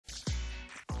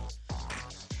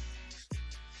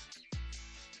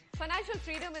Financial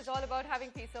freedom is all about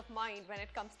having peace of mind when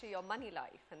it comes to your money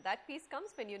life. And that peace comes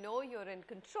when you know you're in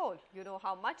control. You know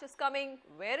how much is coming,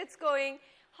 where it's going,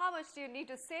 how much do you need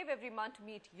to save every month to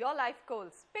meet your life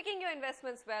goals, picking your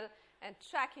investments well, and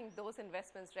tracking those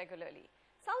investments regularly.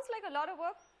 Sounds like a lot of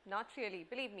work? Not really.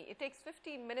 Believe me, it takes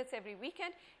 15 minutes every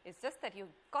weekend. It's just that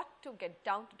you've got to get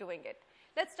down to doing it.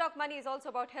 Let's Talk Money is also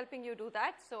about helping you do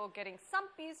that. So getting some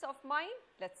peace of mind.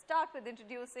 Let's start with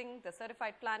introducing the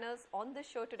certified planners on this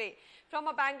show today. From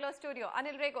our Bangalore studio,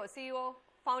 Anil Rego, CEO,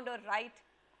 founder, Right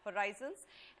Horizons,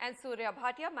 and Surya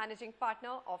Bhatia, managing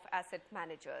partner of Asset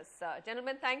Managers.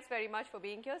 Gentlemen, thanks very much for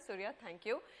being here. Surya, thank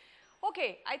you.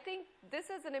 Okay, I think this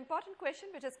is an important question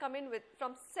which has come in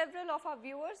from several of our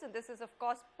viewers, and this is of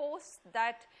course post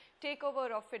that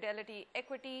takeover of Fidelity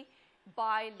Equity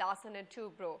by Larsen &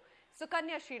 Toubro.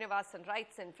 Sukanya Srinivasan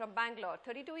writes in from Bangalore,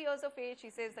 32 years of age. She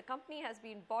says the company has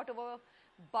been bought over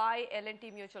by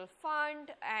L&T Mutual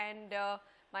Fund, and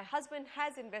my husband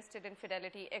has invested in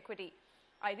Fidelity Equity.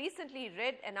 I recently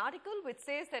read an article which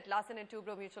says that Larsen &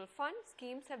 Toubro Mutual Fund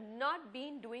schemes have not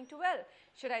been doing too well.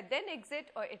 Should I then exit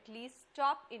or at least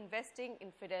stop investing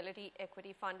in Fidelity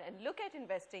Equity Fund and look at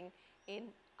investing in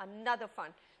another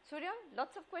fund? Surya,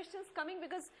 lots of questions coming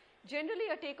because generally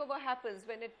a takeover happens.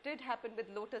 When it did happen with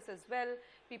Lotus as well,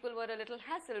 people were a little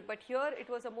hassled, but here it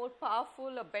was a more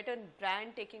powerful, a better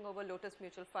brand taking over Lotus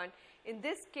Mutual Fund. In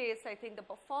this case, I think the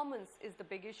performance is the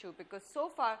big issue because so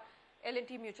far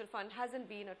L&T Mutual Fund hasn't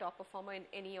been a top performer in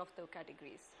any of the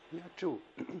categories. Yeah, true.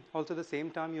 Also at the same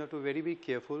time, you have to be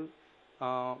careful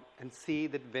and see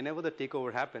that whenever the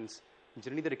takeover happens,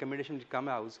 generally the recommendation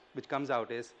which comes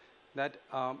out is that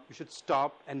you should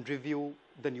stop and review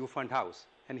the new fund house.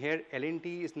 And here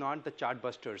L&T is not the chart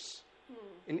busters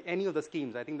in any of the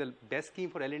schemes. I think the best scheme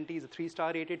for L&T is a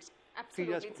 3-star rated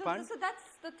fund. So that's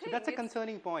the thing. So that's a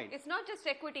concerning point. It's not just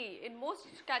equity. In most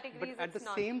categories, but at the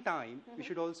same time, we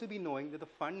should also be knowing that the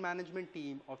fund management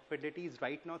team of Fidelity is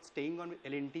right now staying on with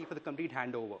L&T for the complete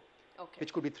handover,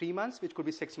 which could be 3 months, which could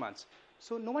be 6 months.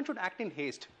 So no one should act in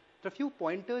haste. There are a few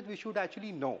pointers we should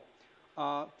actually know.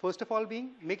 First of all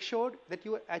make sure that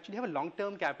you actually have a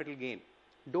long-term capital gain.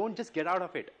 Don't just get out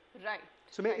of it. Right.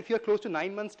 So if you're close to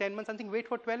 9 months, 10 months, something, wait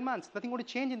for 12 months. Nothing going to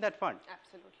change in that fund.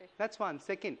 Absolutely. That's one.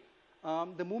 Second,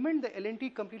 the moment the L&T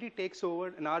completely takes over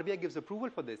and RBI gives approval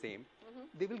for the same,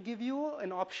 they will give you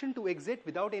an option to exit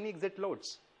without any exit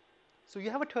loads. So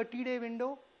you have a 30-day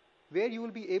window where you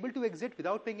will be able to exit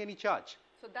without paying any charge.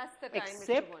 So that's the time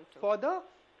except you want to. For the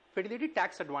Fidelity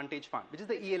Tax Advantage Fund, which is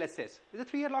the ELSS. It's a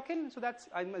 3-year lock-in, so that's,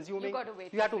 I'm assuming,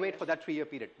 you have to wait for that 3-year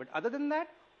period. But other than that,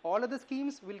 all other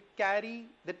schemes will carry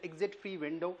that exit-free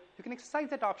window. You can exercise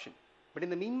that option. But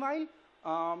in the meanwhile,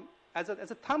 as a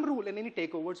thumb rule in any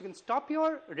takeovers, you can stop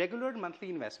your regular monthly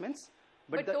investments,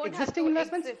 but the existing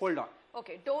investments, hold on.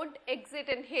 Okay, don't exit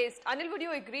in haste. Anil, would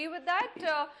you agree with that?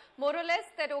 More or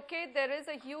less that, okay, there is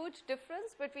a huge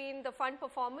difference between the fund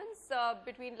performance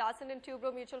between Larsen &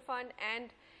 Toubro Mutual Fund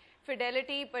and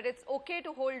Fidelity, but it's okay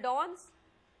to hold on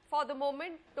for the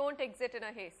moment. Don't exit in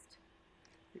a haste.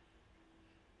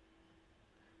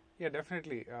 Yeah,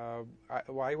 definitely.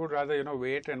 I would rather,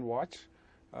 wait and watch.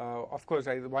 Of course,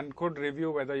 one could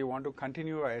review whether you want to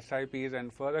continue SIPs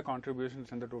and further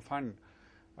contributions in the two fund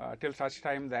till such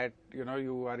time that,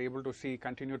 you are able to see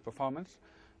continued performance.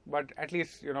 But at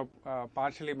least,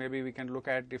 partially maybe we can look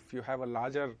at if you have a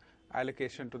larger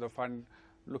allocation to the fund,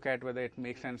 look at whether it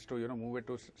makes sense to, move it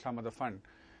to some other fund.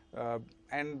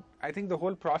 And I think the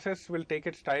whole process will take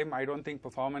its time. I don't think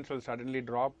performance will suddenly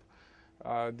drop.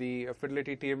 The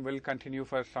Fidelity team will continue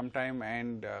for some time,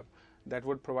 and that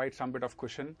would provide some bit of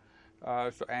cushion.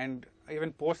 And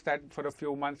even post that for a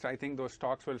few months, I think those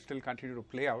stocks will still continue to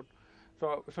play out.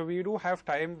 So we do have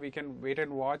time. We can wait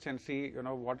and watch and see,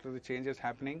 what are the changes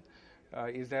happening.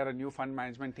 Is there a new fund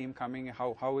management team coming?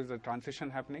 How is the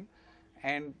transition happening?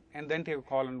 And then take a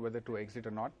call on whether to exit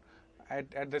or not.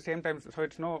 At the same time, so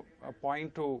it's no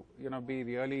point to be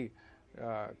really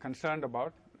concerned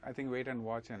about. I think wait and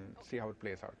watch and see how it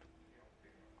plays out.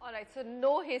 All right, so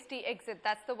no hasty exit.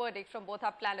 That's the verdict from both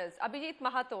our planners. Abhijit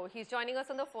Mahato, he's joining us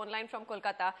on the phone line from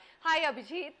Kolkata. Hi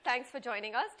Abhijit, thanks for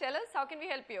joining us. Tell us, how can we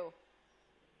help you?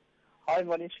 Hi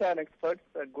Manisha and experts.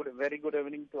 Very good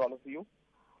evening to all of you.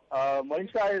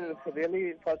 Manisha, I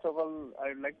really, first of all, I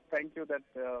would like to thank you that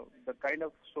the kind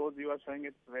of shows you are showing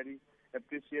is very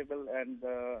appreciable, and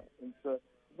it's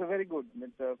very good.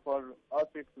 For us,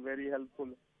 it's very helpful.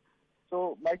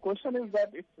 So my question is that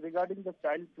it's regarding the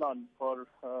child plan. For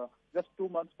just 2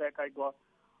 months back,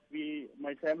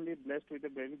 my family blessed with a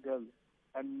baby girl,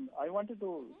 and I wanted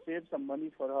to save some money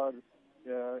for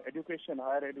her education,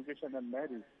 higher education and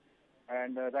marriage.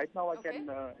 and right now I can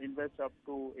invest up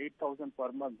to 8,000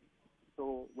 per month.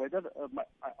 So whether I'm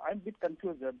a bit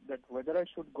confused that whether I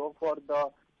should go for the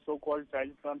so-called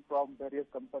child fund from various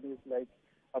companies like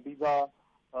Aviva,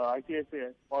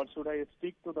 ICICI, or should I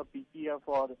stick to the PPF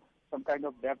or some kind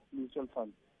of debt mutual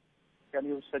fund? Can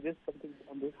you suggest something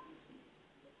on this?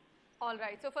 All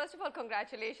right. So first of all,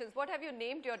 congratulations. What have you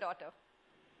named your daughter?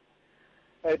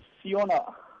 It's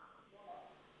Fiona.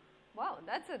 Wow,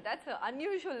 that's an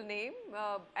unusual name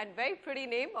and very pretty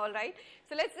name. All right.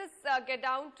 So let's just get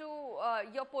down to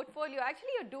your portfolio.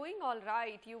 Actually, you're doing all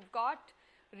right. You've got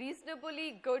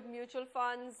reasonably good mutual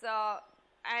funds,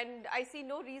 and I see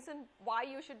no reason why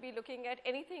you should be looking at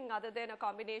anything other than a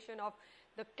combination of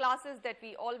the classes that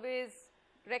we always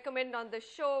recommend on the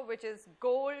show, which is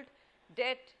gold,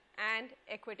 debt, and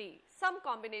equity. Some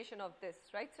combination of this,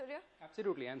 right, Surya?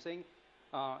 Absolutely. I'm saying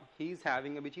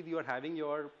Abhijit, you are having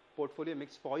your portfolio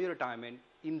mix for your retirement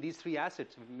in these three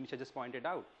assets, which I just pointed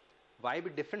out. Why be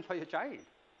different for your child?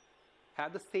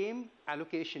 Have the same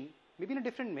allocation, maybe in a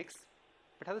different mix,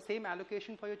 but have the same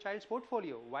allocation for your child's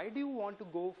portfolio. Why do you want to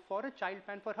go for a child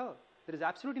plan for her? There is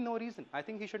absolutely no reason. I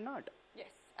think he should not. Yes,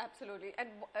 absolutely. And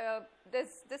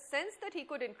there's this sense that he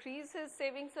could increase his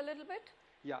savings a little bit?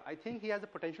 Yeah, I think he has the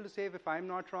potential to save, if I'm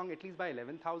not wrong, at least by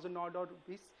 11,000 odd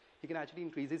rupees. He can actually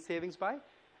increase his savings by.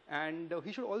 And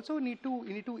he should also need to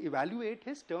evaluate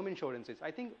his term insurances.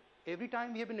 I think every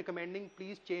time we have been recommending,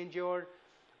 please change your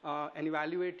and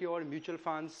evaluate your mutual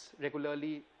funds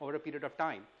regularly over a period of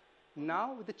time.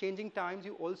 Now, with the changing times,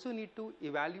 you also need to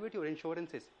evaluate your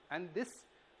insurances. And this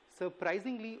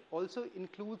surprisingly also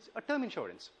includes a term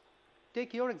insurance.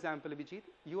 Take your example, Abhijit.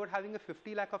 You are having a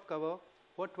 50 lakh of cover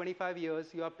for 25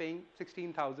 years. You are paying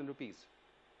 16,000 rupees.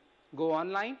 Go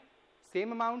online,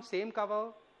 same amount, same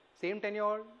cover, same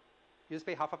tenure, you just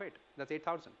pay half of it. That's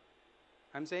 8,000.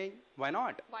 I'm saying, why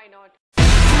not? Why not?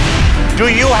 Do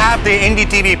you have the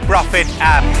NDTV Profit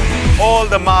app? All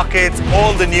the markets,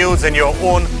 all the news and your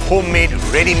own homemade,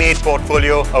 ready-made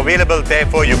portfolio available there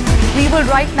for you. We will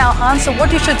right now answer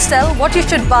what you should sell, what you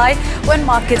should buy when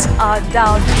markets are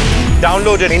down.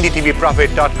 Download at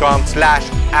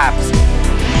ndtvprofit.com/apps.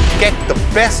 Get the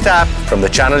best app from the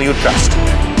channel you trust.